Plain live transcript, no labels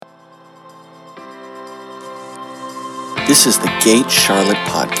This is the Gate Charlotte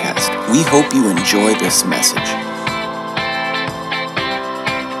podcast. We hope you enjoy this message.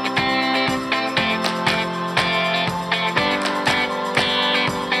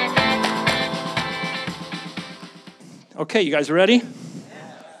 Okay, you guys ready?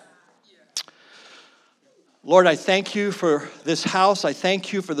 Lord, I thank you for this house. I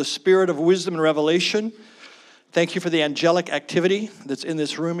thank you for the spirit of wisdom and revelation. Thank you for the angelic activity that's in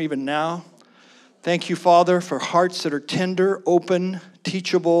this room even now. Thank you, Father, for hearts that are tender, open,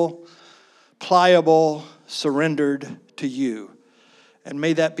 teachable, pliable, surrendered to you. And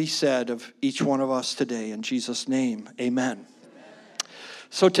may that be said of each one of us today. In Jesus' name, amen.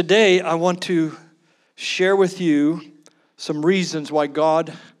 So today I want to share with you some reasons why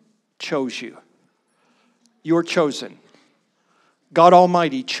God chose you. You're chosen. God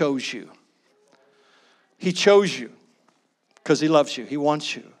Almighty chose you. He chose you because He loves you. He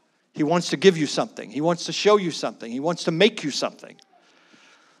wants you. He wants to give you something. He wants to show you something. He wants to make you something.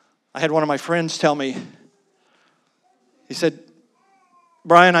 I had one of my friends tell me, he said,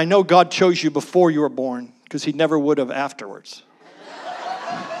 Brian, I know God chose you before you were born because He never would have afterwards.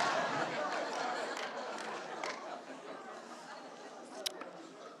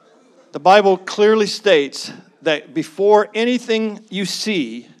 The Bible clearly states that before anything you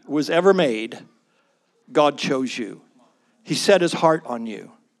see was ever made, God chose you. He set His heart on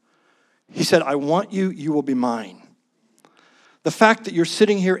you. He said, I want you, you will be mine. The fact that you're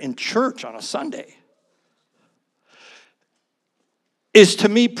sitting here in church on a Sunday is to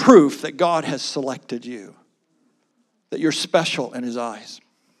me proof that God has selected you, that you're special in His eyes.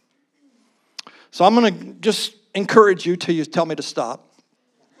 So I'm going to just encourage you till you tell me to stop.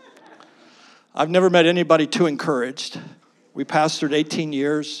 I've never met anybody too encouraged. We pastored 18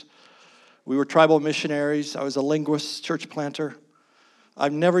 years. We were tribal missionaries. I was a linguist, church planter.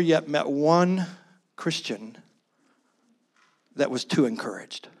 I've never yet met one Christian that was too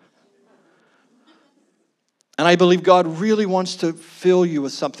encouraged. And I believe God really wants to fill you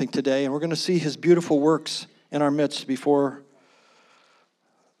with something today, and we're going to see His beautiful works in our midst before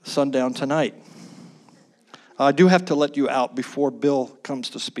sundown tonight. I do have to let you out before Bill comes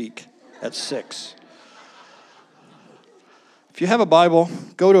to speak at 6. If you have a Bible,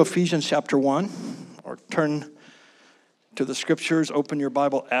 go to Ephesians chapter 1, or turn to the scriptures, open your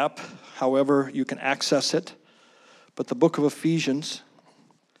Bible app, however you can access it. But the book of Ephesians,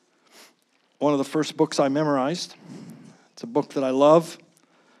 one of the first books I memorized. It's a book that I love.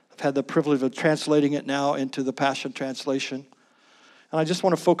 I've had the privilege of translating it now into the Passion Translation. And I just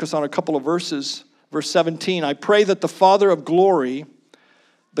want to focus on a couple of verses. Verse 17, I pray that the Father of glory,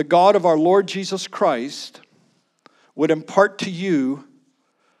 the God of our Lord Jesus Christ, would impart to you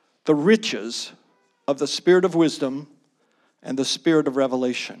the riches of the spirit of wisdom and the spirit of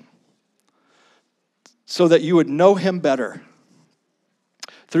revelation, so that you would know Him better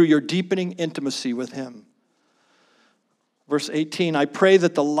through your deepening intimacy with Him. Verse 18, I pray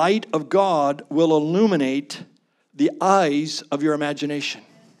that the light of God will illuminate the eyes of your imagination,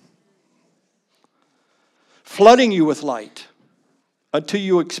 flooding you with light until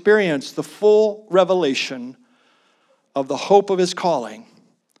you experience the full revelation of the hope of His calling.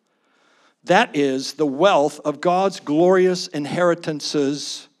 That is the wealth of God's glorious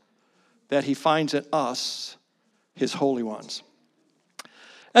inheritances that He finds in us, His holy ones.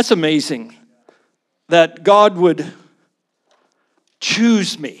 That's amazing that God would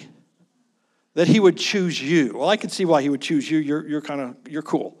choose me, that He would choose you. Well, I can see why He would choose you. You're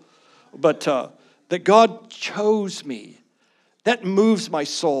cool. But that God chose me, that moves my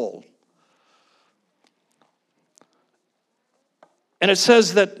soul. And it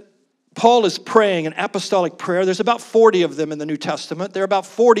says that Paul is praying an apostolic prayer. There's about 40 of them in the New Testament. There are about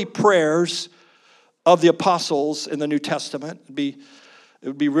 40 prayers of the apostles in the New Testament. It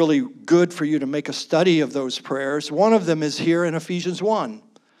would be really good for you to make a study of those prayers. One of them is here in Ephesians 1.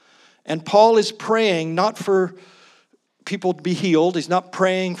 And Paul is praying not for people to be healed. He's not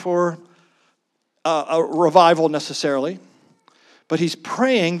praying for a revival necessarily. But he's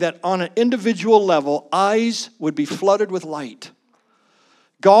praying that on an individual level, eyes would be flooded with light.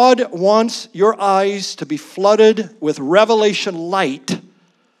 God wants your eyes to be flooded with revelation light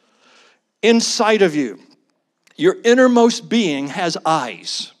inside of you. Your innermost being has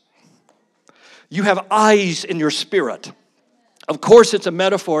eyes. You have eyes in your spirit. Of course, it's a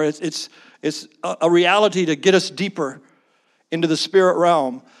metaphor. It's a reality to get us deeper into the spirit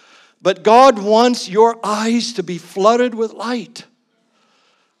realm. But God wants your eyes to be flooded with light.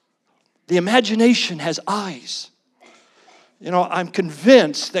 The imagination has eyes. You know, I'm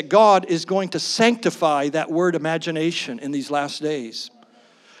convinced that God is going to sanctify that word imagination in these last days.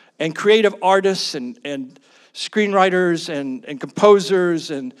 and creative artists and screenwriters and composers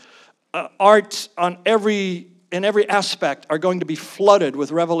and arts in every aspect are going to be flooded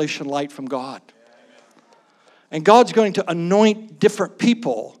with revelation light from God. And God's going to anoint different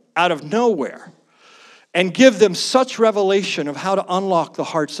people out of nowhere and give them such revelation of how to unlock the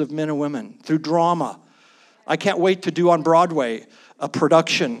hearts of men and women through drama. I can't wait to do on Broadway a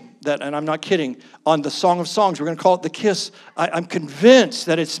production that, and I'm not kidding, on the Song of Songs. We're going to call it The Kiss. I'm convinced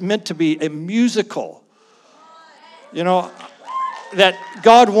that it's meant to be a musical. You know, that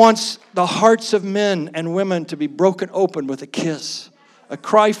God wants the hearts of men and women to be broken open with a kiss, a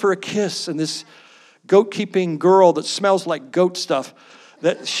cry for a kiss. And this goat-keeping girl that smells like goat stuff,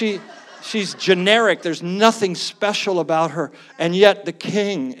 that she's generic. There's nothing special about her. And yet the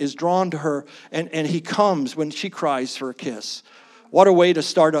king is drawn to her, and he comes when she cries for a kiss. What a way to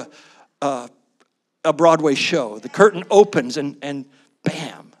start a Broadway show. The curtain opens, and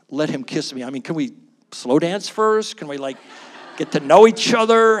bam, let him kiss me. I mean, can we slow dance first? Can we, get to know each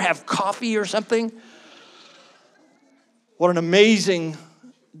other, have coffee or something? What an amazing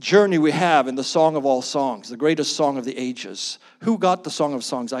journey we have in the Song of All Songs, the greatest song of the ages. Who got the Song of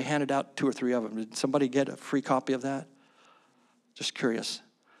Songs? I handed out 2 or 3 of them. Did somebody get a free copy of that? Just curious.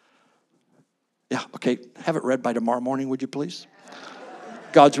 Yeah, okay. Have it read by tomorrow morning, would you please?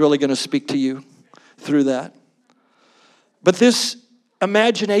 God's really going to speak to you through that. But this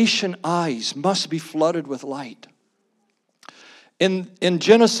imagination eyes must be flooded with light. In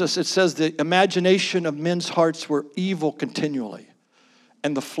Genesis, it says the imagination of men's hearts were evil continually,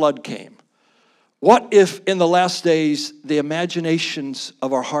 and the flood came. What if in the last days the imaginations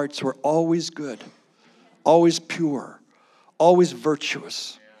of our hearts were always good, always pure, always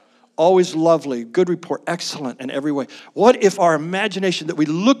virtuous, always lovely, good report, excellent in every way? What if our imagination, that we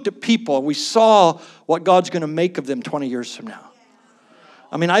looked at people and we saw what God's going to make of them 20 years from now?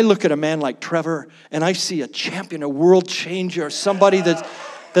 I mean, I look at a man like Trevor, and I see a champion, a world changer, somebody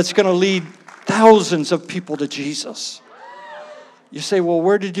that's going to lead thousands of people to Jesus. You say, well,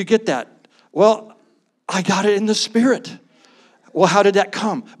 where did you get that? Well, I got it in the Spirit. Well, how did that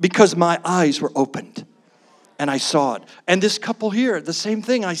come? Because my eyes were opened, and I saw it. And this couple here, the same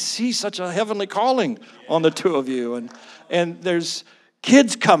thing. I see such a heavenly calling on the two of you, and there's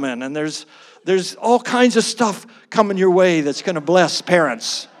kids coming, and there's all kinds of stuff coming your way that's going to bless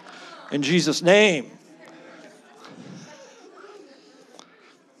parents in Jesus' name.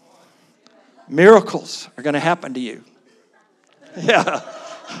 Miracles are going to happen to you. Yeah.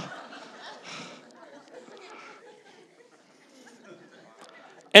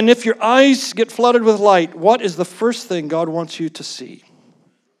 And if your eyes get flooded with light, what is the first thing God wants you to see?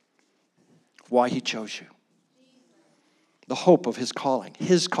 Why He chose you. The hope of His calling.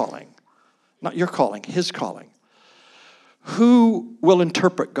 His calling. Not your calling, His calling. Who will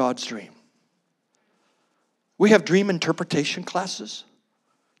interpret God's dream? We have dream interpretation classes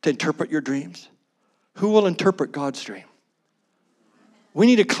to interpret your dreams. Who will interpret God's dream? We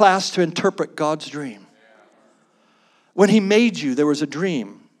need a class to interpret God's dream. When He made you, there was a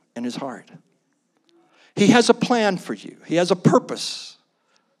dream in His heart. He has a plan for you. He has a purpose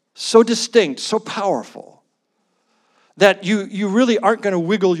so distinct, so powerful, that you really aren't going to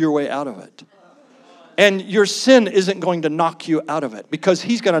wiggle your way out of it. And your sin isn't going to knock you out of it, because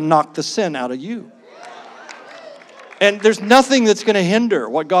He's going to knock the sin out of you. And there's nothing that's going to hinder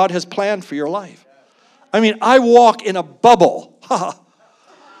what God has planned for your life. I mean, I walk in a bubble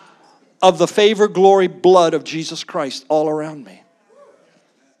of the favor, glory, blood of Jesus Christ all around me.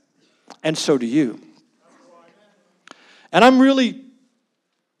 And so do you. And I'm really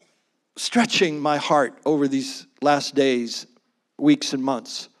stretching my heart over these last days, weeks, and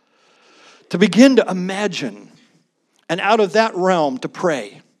months to begin to imagine, and out of that realm to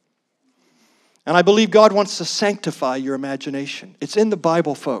pray. And I believe God wants to sanctify your imagination. It's in the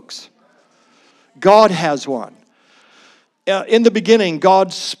Bible, folks. God has one. In the beginning,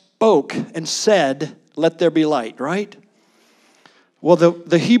 God spoke and said, "Let there be light," right? Well,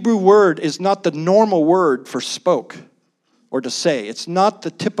 the Hebrew word is not the normal word for spoke or to say. It's not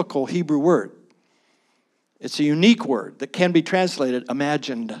the typical Hebrew word. It's a unique word that can be translated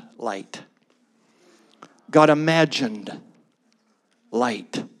imagined light. God imagined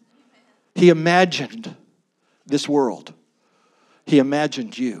light. He imagined this world. He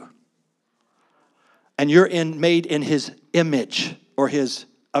imagined you. And you're made in His image, or His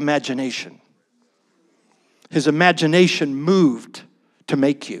imagination. His imagination moved to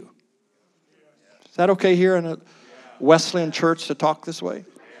make you. Is that okay here in a Wesleyan church to talk this way?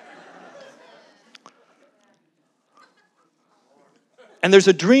 And there's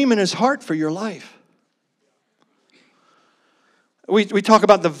a dream in His heart for your life. We talk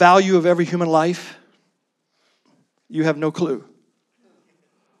about the value of every human life. You have no clue.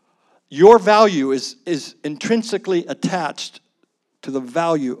 Your value is intrinsically attached to the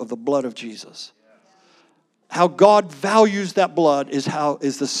value of the blood of Jesus. How God values that blood is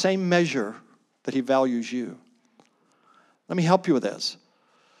the same measure that he values you. Let me help you with this.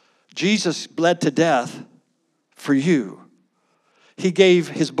 Jesus bled to death for you. He gave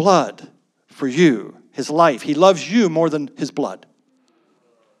his blood for you, his life. He loves you more than his blood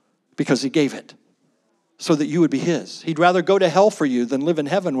because he gave it so that you would be his. He'd rather go to hell for you than live in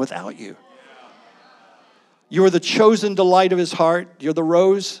heaven without you. You are the chosen delight of his heart. You're the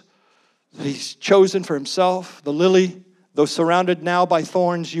rose that he's chosen for himself, the lily. Though surrounded now by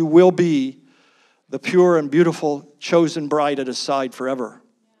thorns, you will be the pure and beautiful chosen bride at his side forever.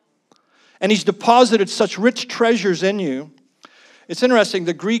 And he's deposited such rich treasures in you. It's interesting,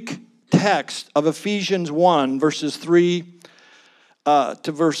 the Greek text of Ephesians 1, verses 3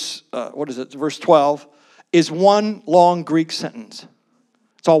 to verse 12, is one long Greek sentence.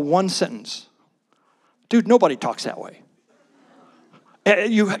 It's all one sentence. Dude, nobody talks that way.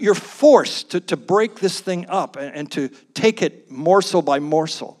 You're forced to break this thing up and to take it morsel by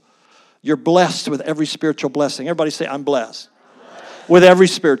morsel. You're blessed with every spiritual blessing. Everybody say, I'm blessed. With every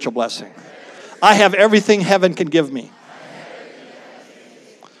spiritual blessing. I have everything heaven can give me.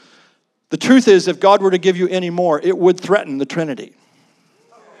 The truth is, if God were to give you any more, it would threaten the Trinity.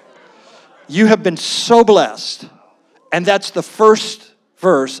 You have been so blessed. And that's the first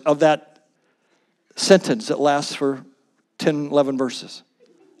verse of that sentence that lasts for 10, 11 verses.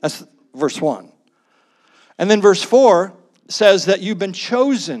 That's verse 1. And then verse 4 says that you've been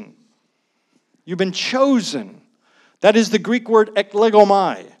chosen. You've been chosen. That is the Greek word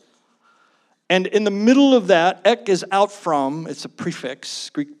eklegomai. And in the middle of that, ek is out from. It's a prefix,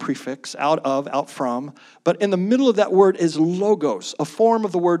 Greek prefix, out of, out from. But in the middle of that word is logos, a form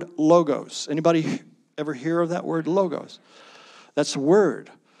of the word logos. Anybody ever hear of that word, logos? That's a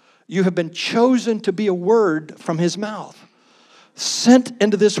word. You have been chosen to be a word from his mouth, sent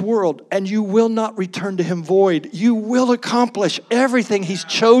into this world, and you will not return to him void. You will accomplish everything he's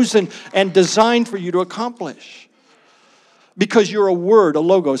chosen and designed for you to accomplish because you're a word, a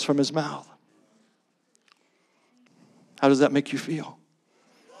logos from his mouth. How does that make you feel?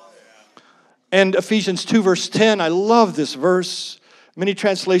 And Ephesians 2, verse 10, I love this verse. Many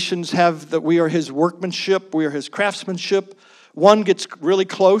translations have that we are his workmanship, we are his craftsmanship. One gets really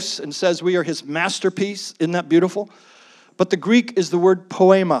close and says we are his masterpiece. Isn't that beautiful? But the Greek is the word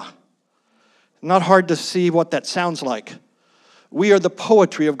poema. Not hard to see what that sounds like. We are the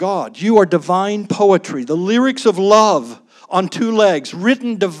poetry of God. You are divine poetry, the lyrics of love on two legs,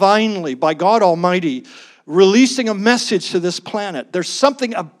 written divinely by God Almighty, releasing a message to this planet. There's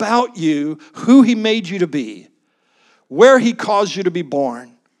something about you, who he made you to be, where he caused you to be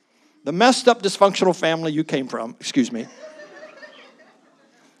born, the messed up dysfunctional family you came from,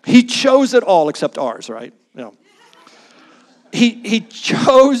 He chose it all except ours, right? You know. He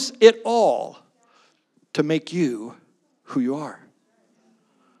chose it all to make you who you are.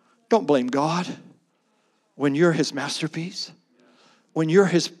 Don't blame God when you're his masterpiece, when you're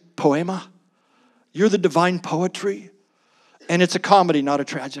his poema. You're the divine poetry, and it's a comedy, not a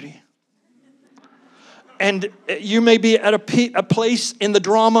tragedy. And you may be at a place in the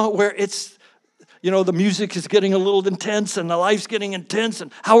drama where it's, the music is getting a little intense and the life's getting intense,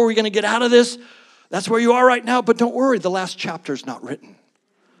 and how are we going to get out of this? That's where you are right now, but don't worry, the last chapter is not written.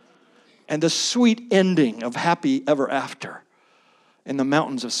 And the sweet ending of happy ever after in the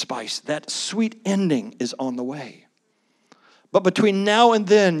mountains of spice, that sweet ending is on the way. But between now and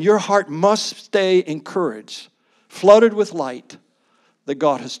then, your heart must stay encouraged, flooded with light that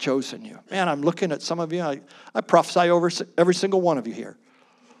God has chosen you. Man, I'm looking at some of you. I prophesy over every single one of you here.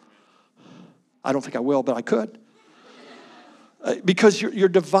 I don't think I will, but I could. Because you're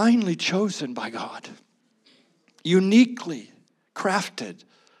divinely chosen by God. Uniquely crafted.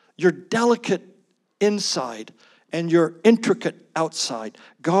 Your delicate inside and your intricate outside.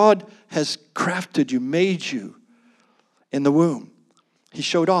 God has crafted you, made you. In the womb. He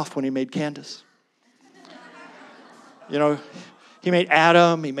showed off when he made Candace. He made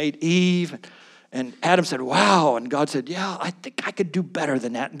Adam, he made Eve, and Adam said, wow, and God said, yeah, I think I could do better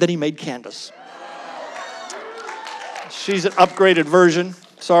than that. And then he made Candace. She's an upgraded version,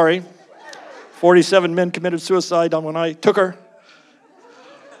 sorry. 47 men committed suicide when I took her.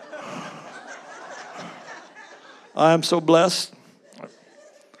 I am so blessed.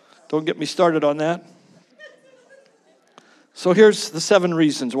 Don't get me started on that. So here's the 7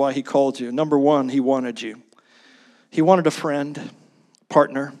 reasons why he called you. Number 1, he wanted you. He wanted a friend,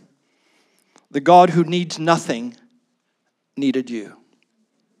 partner. The God who needs nothing needed you.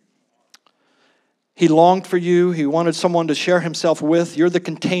 He longed for you. He wanted someone to share himself with. You're the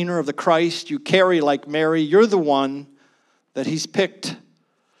container of the Christ. You carry like Mary. You're the one that he's picked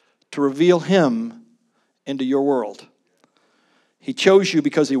to reveal him into your world. He chose you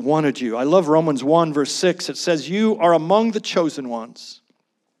because he wanted you. I love Romans 1, verse 6. It says, you are among the chosen ones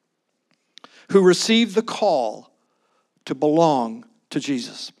who received the call to belong to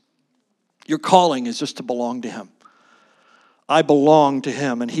Jesus. Your calling is just to belong to him. I belong to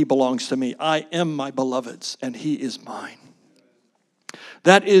him and he belongs to me. I am my beloved's and he is mine.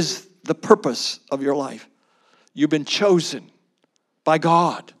 That is the purpose of your life. You've been chosen by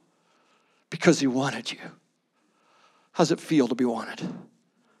God because he wanted you. How does it feel to be wanted?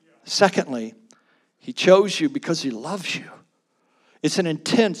 Secondly, he chose you because he loves you. It's an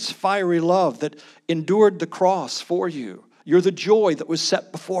intense, fiery love that endured the cross for you. You're the joy that was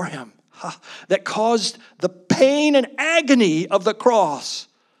set before him, that caused the pain and agony of the cross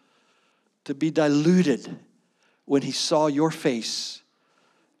to be diluted when he saw your face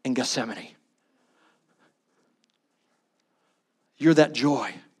in Gethsemane. You're that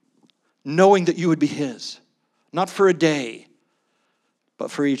joy, knowing that you would be his, not for a day, but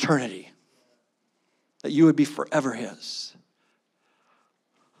for eternity, that you would be forever his.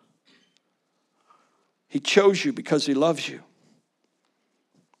 He chose you because he loves you.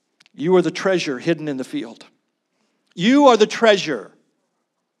 You are the treasure hidden in the field. You are the treasure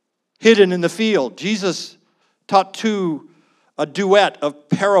hidden in the field. Jesus taught a duet of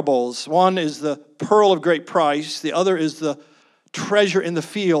parables. One is the pearl of great price. The other is the treasure in the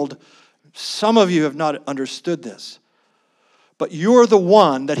field. Some of you have not understood this. But you're the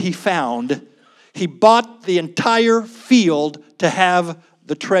one that he found. He bought the entire field to have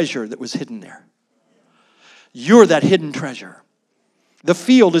the treasure that was hidden there. You're that hidden treasure. The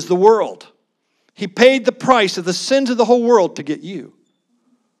field is the world. He paid the price of the sins of the whole world to get you,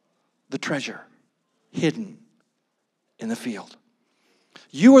 the treasure hidden in the field.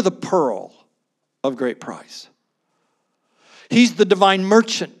 You are the pearl of great price. He's the divine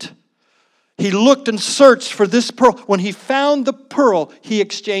merchant. He looked and searched for this pearl. When he found the pearl, he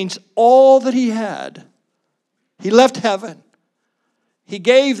exchanged all that he had. He left heaven. He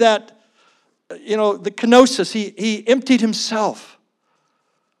gave that, the kenosis. He emptied himself.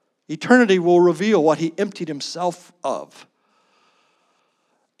 Eternity will reveal what he emptied himself of.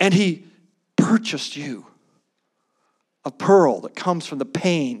 And he purchased you a pearl that comes from the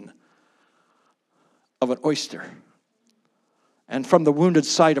pain of an oyster. And from the wounded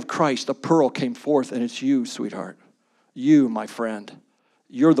side of Christ, a pearl came forth, and it's you, sweetheart. You, my friend.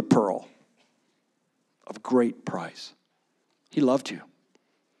 You're the pearl of great price. He loved you.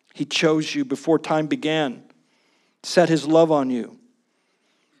 He chose you before time began, set his love on you.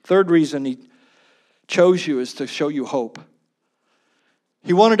 Third reason he chose you is to show you hope.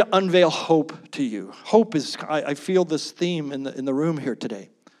 He wanted to unveil hope to you. Hope is, I feel this theme in the room here today.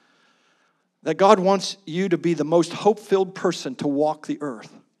 That God wants you to be the most hope-filled person to walk the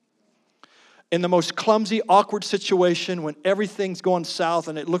earth. In the most clumsy, awkward situation, when everything's going south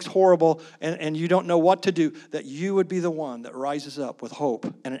and it looks horrible and you don't know what to do, that you would be the one that rises up with hope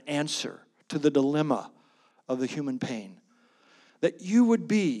and an answer to the dilemma of the human pain. That you would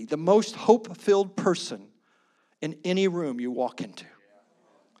be the most hope-filled person in any room you walk into.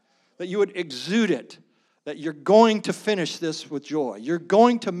 That you would exude it. That you're going to finish this with joy. You're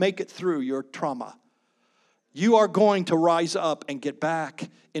going to make it through your trauma. You are going to rise up and get back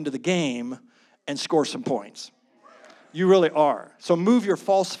into the game and score some points. You really are. So move your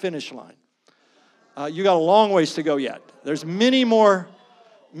false finish line. You got a long ways to go yet. There's many more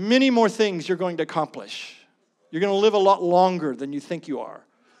things you're going to accomplish. You're going to live a lot longer than you think you are.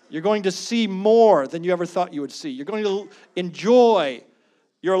 You're going to see more than you ever thought you would see. You're going to enjoy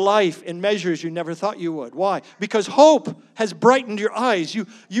your life in measures you never thought you would. Why? Because hope has brightened your eyes.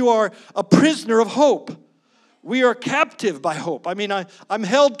 You are a prisoner of hope. We are captive by hope. I'm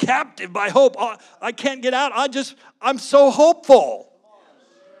held captive by hope. I can't get out. I'm so hopeful.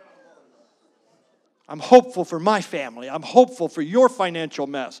 I'm hopeful for my family. I'm hopeful for your financial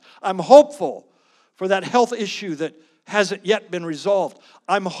mess. I'm hopeful for that health issue that hasn't yet been resolved.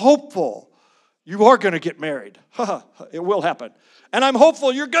 I'm hopeful you are going to get married. It will happen. And I'm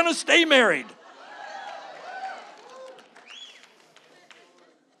hopeful you're going to stay married.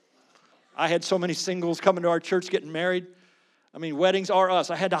 I had so many singles coming to our church getting married. Weddings are us.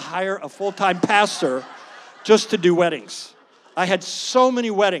 I had to hire a full-time pastor just to do weddings. I had so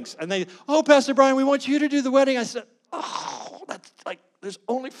many weddings. And they, Pastor Brian, we want you to do the wedding. I said, that's like, there's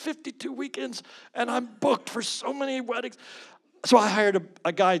only 52 weekends, and I'm booked for so many weddings. So I hired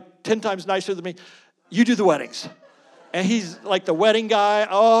a guy 10 times nicer than me. You do the weddings. And he's like the wedding guy.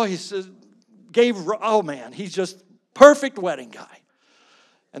 Oh, he says, oh man, he's just perfect wedding guy.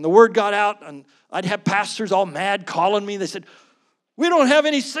 And the word got out, and I'd have pastors all mad calling me. They said, we don't have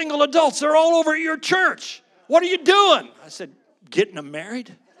any single adults. They're all over at your church. What are you doing? I said, getting them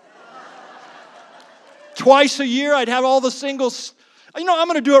married. Twice a year, I'd have all the singles. I'm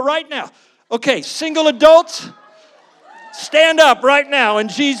going to do it right now. Okay, single adults, stand up right now in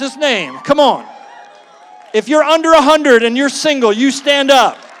Jesus' name. Come on. If you're under 100 and you're single, you stand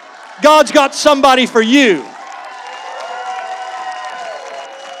up. God's got somebody for you.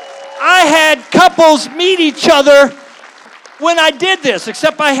 I had couples meet each other when I did this,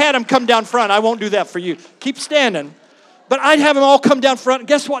 except I had them come down front. I won't do that for you. Keep standing. But I'd have them all come down front. And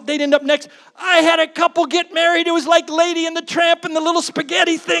guess what? They'd end up next. I had a couple get married. It was like Lady and the Tramp and the little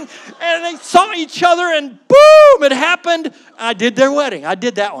spaghetti thing. And they saw each other and boom, it happened. I did their wedding. I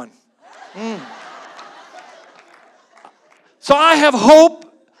did that one. So I have hope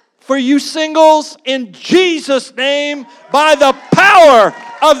for you singles in Jesus' name by the power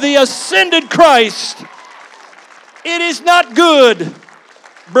of the ascended Christ. It is not good,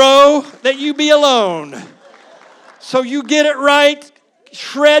 bro, that you be alone. So you get it right,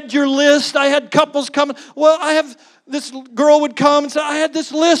 shred your list. I had couples coming. Well, this girl would come and say, I had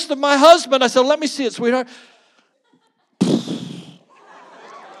this list of my husband. I said, let me see it, sweetheart.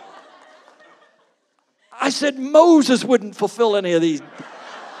 I said, Moses wouldn't fulfill any of these.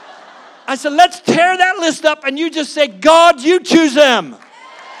 I said, let's tear that list up and you just say, God, you choose them.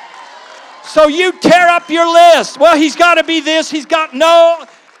 So you tear up your list. Well, he's got to be this. He's got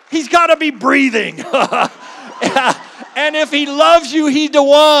to be breathing. And if he loves you, he's the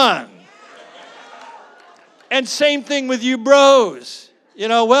one. And same thing with you bros.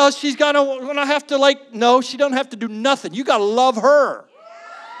 Well, she's got to have to no, she don't have to do nothing. You got to love her.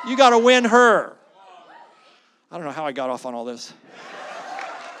 You got to win her. I don't know how I got off on all this.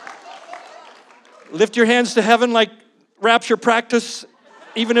 Lift your hands to heaven like rapture practice,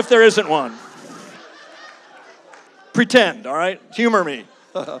 even if there isn't one. Pretend, all right? Humor me.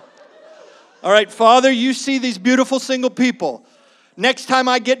 All right, Father, you see these beautiful single people. Next time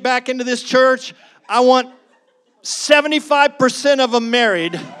I get back into this church, I want 75% of them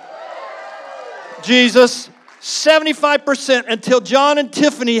married. Jesus, 75% until John and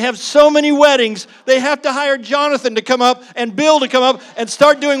Tiffany have so many weddings, they have to hire Jonathan to come up and Bill to come up and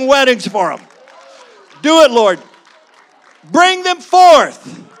start doing weddings for them. Do it, Lord. Bring them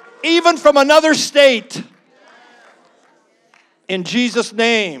forth, even from another state. In Jesus'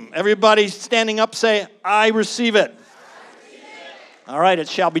 name. Everybody standing up say, I receive it. All right, it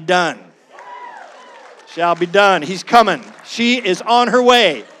shall be done. Shall be done. He's coming. She is on her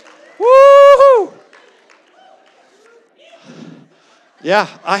way. Woo-hoo! Yeah,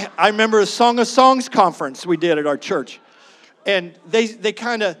 I remember a Song of Songs conference we did at our church. And they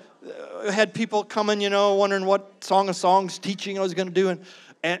kind of had people coming, wondering what Song of Songs teaching I was going to do.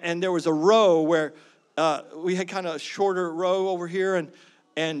 And there was a row where we had kind of a shorter row over here.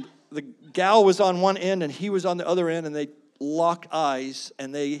 And the gal was on one end and he was on the other end. And they locked eyes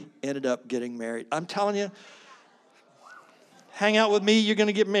and they ended up getting married. I'm telling you, hang out with me, you're going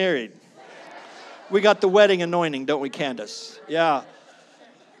to get married. We got the wedding anointing, don't we, Candace? Yeah.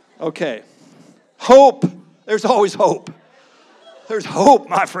 Okay. Hope. There's always hope. There's hope,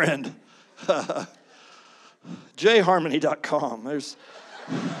 my friend. jharmony.com. There's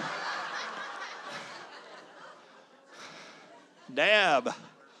Dab.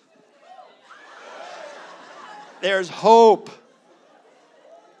 There's hope.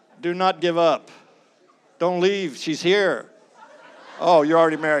 Do not give up. Don't leave. She's here. Oh, you're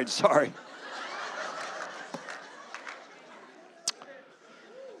already married. Sorry.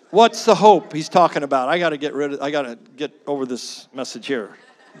 What's the hope he's talking about? I got to get over this message here.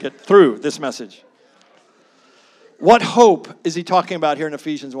 Get through this message. What hope is he talking about here in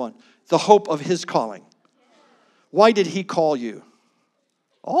Ephesians 1? The hope of his calling. Why did he call you?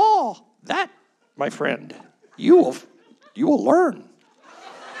 Oh, that, my friend, you will learn.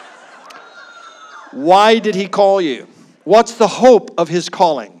 Why did he call you? What's the hope of his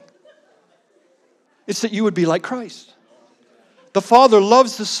calling? It's that you would be like Christ. The Father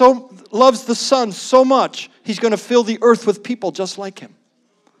loves the Son so much, he's going to fill the earth with people just like him.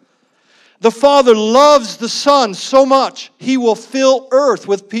 The Father loves the Son so much, he will fill earth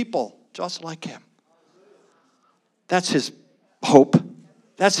with people just like him. That's his hope.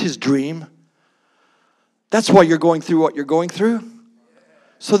 That's his dream. That's why you're going through what you're going through.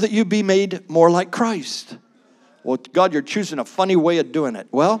 So that you be made more like Christ. Well, God, you're choosing a funny way of doing it.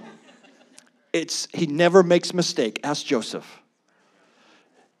 Well, he never makes a mistake. Ask Joseph.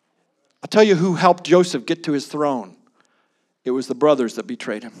 I'll tell you who helped Joseph get to his throne. It was the brothers that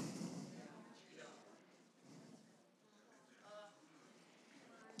betrayed him.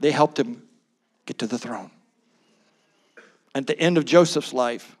 They helped him get to the throne. At the end of Joseph's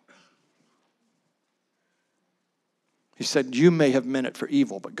life, he said, you may have meant it for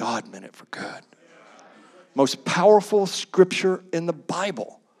evil, but God meant it for good. Most powerful scripture in the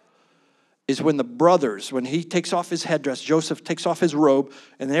Bible is when the brothers, when he takes off his headdress, Joseph takes off his robe,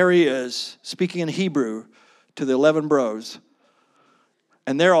 and there he is, speaking in Hebrew to the 11 bros.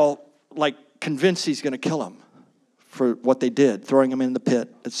 And they're all like convinced he's going to kill him for what they did, throwing him in the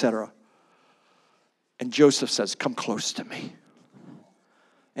pit, etc. And Joseph says, come close to me.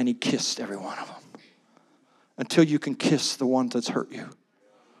 And he kissed every one of them. Until you can kiss the one that's hurt you,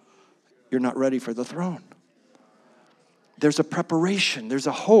 you're not ready for the throne. There's a preparation. There's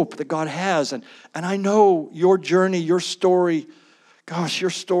a hope that God has. And I know your journey, your story, gosh,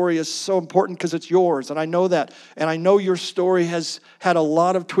 your story is so important because it's yours. And I know that. And I know your story has had a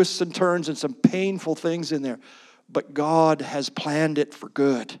lot of twists and turns and some painful things in there. But God has planned it for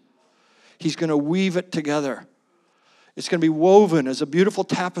good. He's going to weave it together. It's going to be woven as a beautiful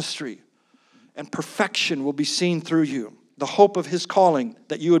tapestry. And perfection will be seen through you. The hope of his calling,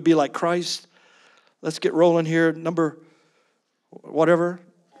 that you would be like Christ. Let's get rolling here. Number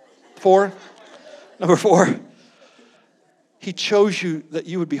 4. Number 4. He chose you that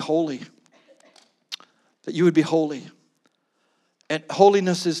you would be holy. That you would be holy. And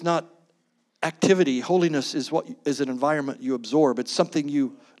holiness is not activity. Holiness is an environment you absorb. It's something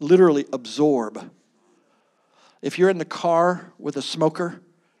you literally absorb. If you're in the car with a smoker,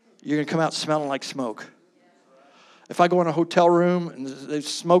 you're going to come out smelling like smoke. If I go in a hotel room and they've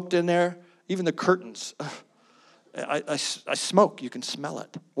smoked in there, even the curtains, I smoke. You can smell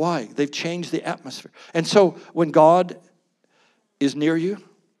it. Why? They've changed the atmosphere. And so when God is near you,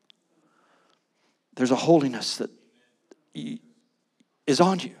 there's a holiness that is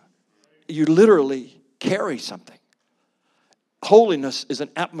on you. You literally carry something. Holiness is an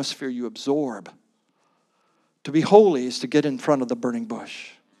atmosphere you absorb. To be holy is to get in front of the burning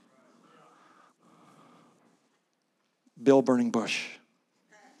bush. Bill Burning Bush.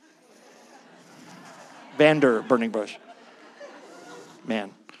 Vander Burning Bush.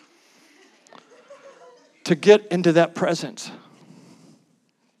 Man. To get into that presence.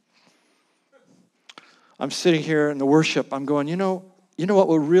 I'm sitting here in the worship. I'm going, you know what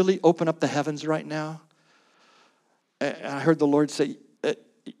will really open up the heavens right now? And I heard the Lord say,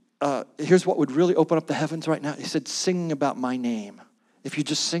 here's what would really open up the heavens right now. He said, sing about my name. If you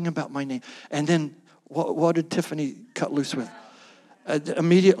just sing about my name. And then what did Tiffany cut loose with?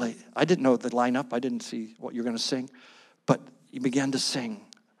 Immediately. I didn't know the lineup. I didn't see what you're going to sing. But you began to sing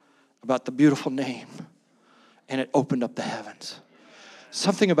about the beautiful name. And it opened up the heavens.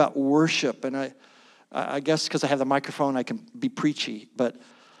 Something about worship. And I guess because I have the microphone, I can be preachy. But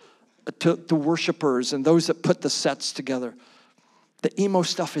to worshipers and those that put the sets together, the emo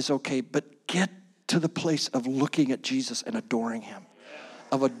stuff is okay. But get to the place of looking at Jesus and adoring him.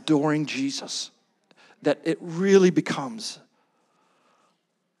 Of adoring Jesus. That it really becomes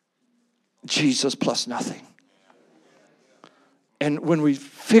Jesus plus nothing. And when we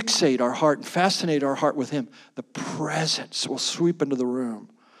fixate our heart and fascinate our heart with him, the presence will sweep into the room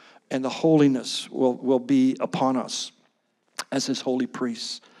and the holiness will be upon us as his holy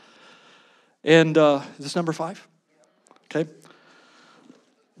priests. And is this number 5? Okay.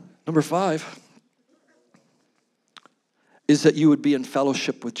 Number 5 is that you would be in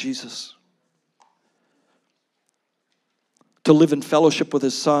fellowship with Jesus. To live in fellowship with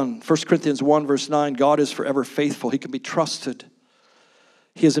his Son. 1 Corinthians 1 verse 9, God is forever faithful. He can be trusted.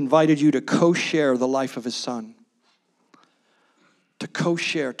 He has invited you to co-share the life of his Son. To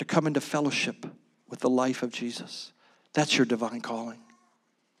co-share, to come into fellowship with the life of Jesus. That's your divine calling.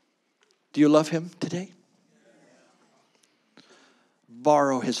 Do you love him today?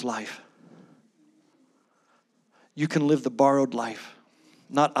 Borrow his life. You can live the borrowed life.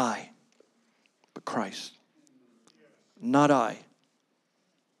 Not I, but Christ. Not I,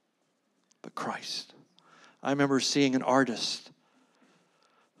 but Christ. I remember seeing an artist.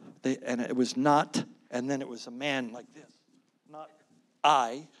 And it was not, and then it was a man like this. Not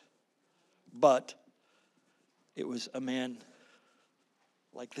I, but it was a man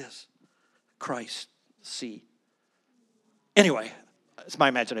like this. Christ, see. Anyway, it's my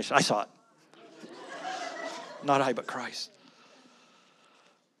imagination. I saw it. Not I, but Christ.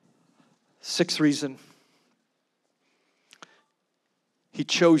 6th reason. He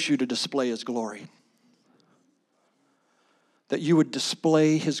chose you to display his glory. That you would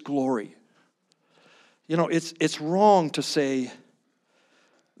display his glory. You know, it's wrong to say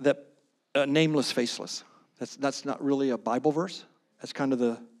that nameless, faceless. That's not really a Bible verse. That's kind of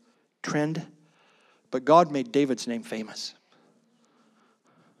the trend. But God made David's name famous.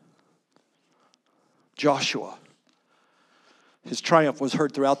 Joshua. His triumph was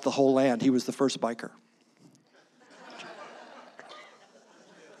heard throughout the whole land. He was the first biker.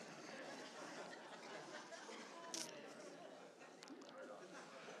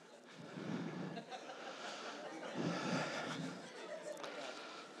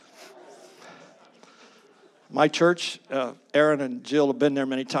 My church, Aaron and Jill have been there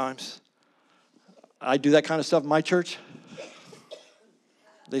many times. I do that kind of stuff in my church.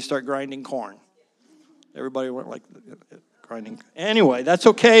 They start grinding corn. Everybody went like grinding. Anyway, that's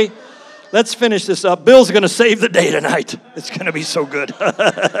okay. Let's finish this up. Bill's going to save the day tonight. It's going to be so good.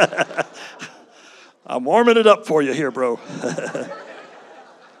 I'm warming it up for you here, bro.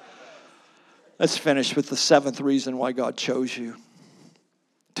 Let's finish with the seventh reason why God chose you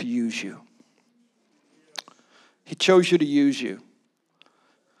to use you. He chose you to use you.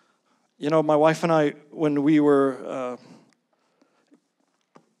 You know, my wife and I, when we were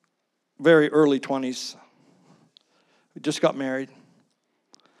very early 20s, we just got married.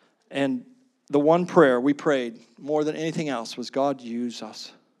 And the one prayer we prayed more than anything else was, God, use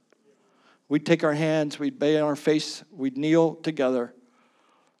us. We'd take our hands, we'd lay on our face, we'd kneel together,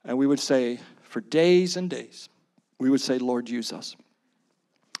 and we would say, for days and days, we would say, Lord, use us.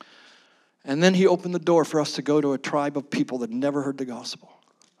 And then he opened the door for us to go to a tribe of people that never heard the gospel.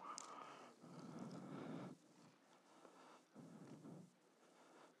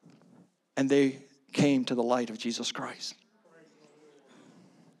 And they came to the light of Jesus Christ.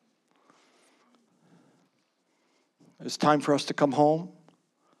 It was time for us to come home,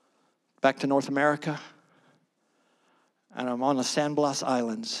 back to North America. And I'm on the San Blas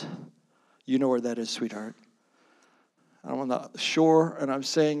Islands. You know where that is, sweetheart. I'm on the shore, and I'm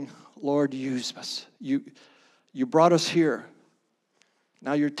saying, Lord, use us. You brought us here.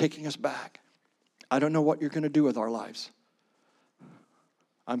 Now you're taking us back. I don't know what you're going to do with our lives.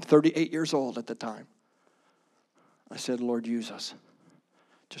 I'm 38 years old at the time. I said, Lord, use us.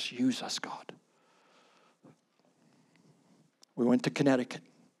 Just use us, God. We went to Connecticut.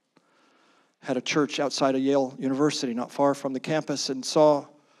 Had a church outside of Yale University, not far from the campus, and saw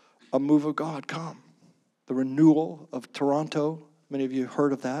a move of God come. The renewal of Toronto. Many of you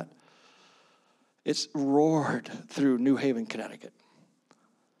heard of that. It's roared through New Haven, Connecticut.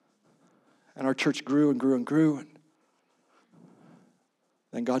 And our church grew and grew and grew. And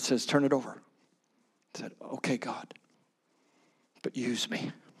then God says, turn it over. I said, okay, God, but use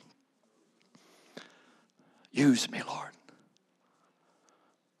me. Use me, Lord.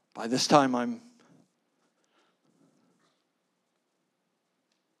 By this time,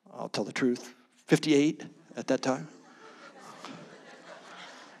 I'll tell the truth, 58 at that time.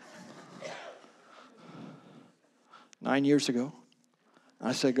 Nine years ago,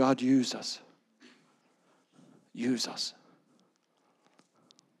 I said, God, use us. Use us.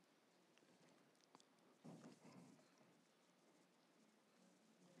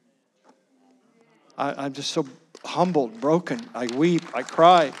 I'm just so humbled, broken. I weep, I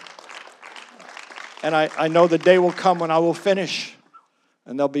cry. And I know the day will come when I will finish,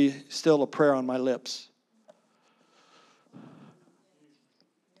 and there'll be still a prayer on my lips.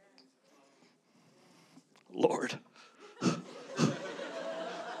 Lord,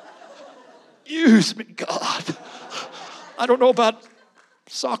 use me, God. I don't know about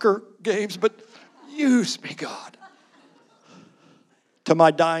soccer games, but use me, God. To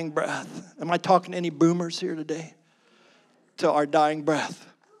my dying breath. Am I talking to any boomers here today? To our dying breath.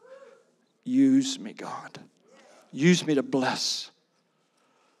 Use me, God. Use me to bless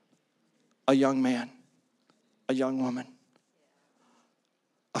a young man, a young woman,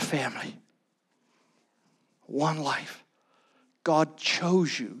 a family, one life. God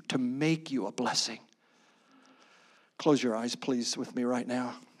chose you to make you a blessing. Close your eyes, please, with me right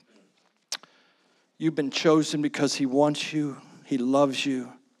now. You've been chosen because He wants you. He loves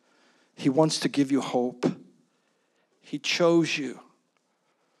you. He wants to give you hope. He chose you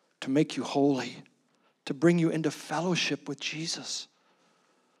to make you holy, to bring you into fellowship with Jesus,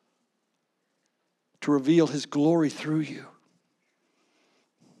 to reveal His glory through you,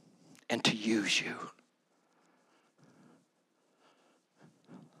 and to use you.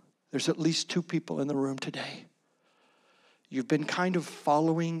 There's at least two people in the room today. You've been kind of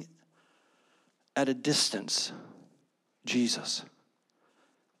following at a distance Jesus.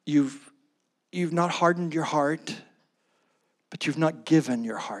 You've not hardened your heart, but you've not given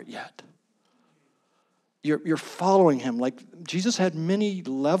your heart yet. You're following Him. Like Jesus had many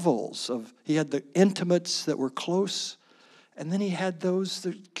levels of, He had the intimates that were close, And then he had those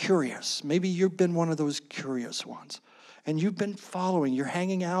that are curious. Maybe you've been one of those curious ones. And you've been following. You're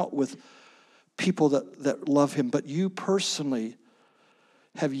hanging out with people that love him. But you personally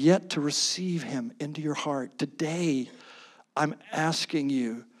have yet to receive him into your heart. Today, I'm asking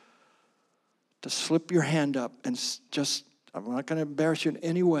you to slip your hand up and just, I'm not going to embarrass you in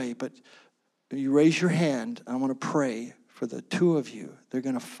any way, but you raise your hand. I want to pray for the two of you. They're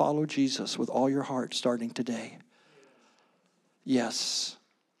going to follow Jesus with all your heart starting today. Yes,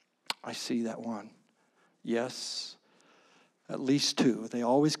 I see that one. Yes, at least two. They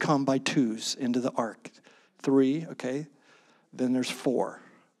always come by twos into the ark. 3, okay. Then there's 4.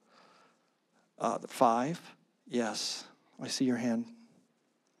 5, yes, I see your hand.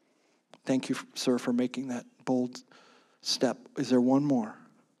 Thank you, sir, for making that bold step. Is there one more?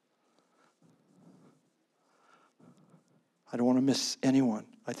 I don't want to miss anyone.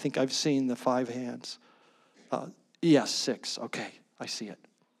 I think I've seen the 5 hands. Yes, 6. Okay, I see it.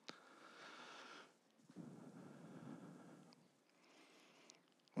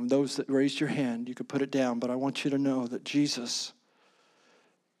 And those that raised your hand, you could put it down, but I want you to know that Jesus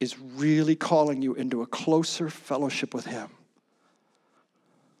is really calling you into a closer fellowship with him.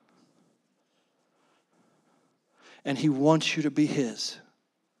 And he wants you to be his.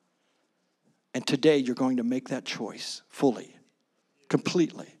 And today you're going to make that choice fully,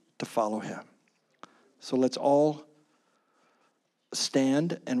 completely, to follow him. So let's all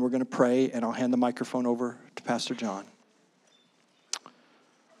stand and we're going to pray, and I'll hand the microphone over to Pastor John.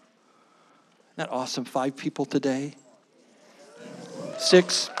 Isn't that awesome? 5 people today.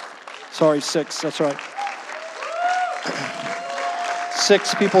 6. Sorry, 6. That's right.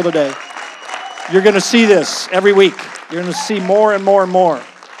 6 people today. You're going to see this every week. You're going to see more and more and more.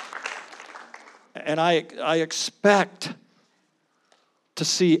 And I expect to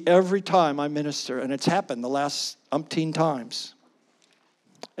see every time I minister, and it's happened the last umpteen times,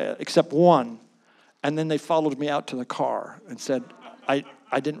 except one. And then they followed me out to the car and said, I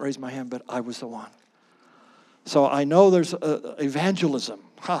didn't raise my hand, but I was the one. So I know there's evangelism.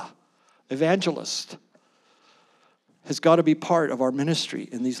 Evangelist has got to be part of our ministry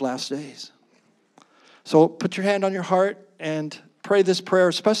in these last days. So put your hand on your heart and pray this prayer,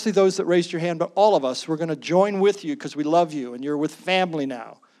 especially those that raised your hand, but all of us, we're going to join with you because we love you and you're with family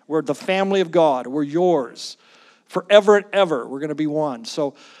now. We're the family of God. We're yours. Forever and ever, we're going to be one.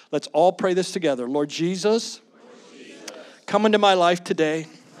 So let's all pray this together. Lord Jesus, come into my life today.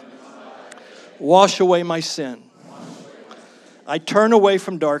 Wash away my sin. I turn away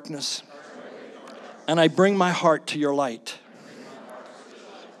from darkness and I bring my heart to your light.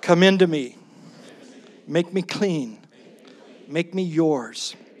 Come into me. Make me clean. Make me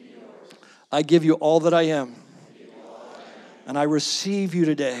yours. I give you all that I am. And I receive you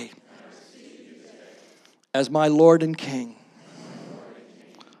today as my Lord and King,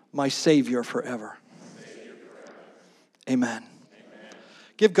 my Savior forever. Amen.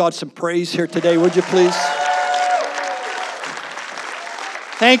 Give God some praise here today, would you please?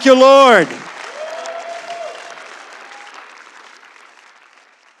 Thank you, Lord.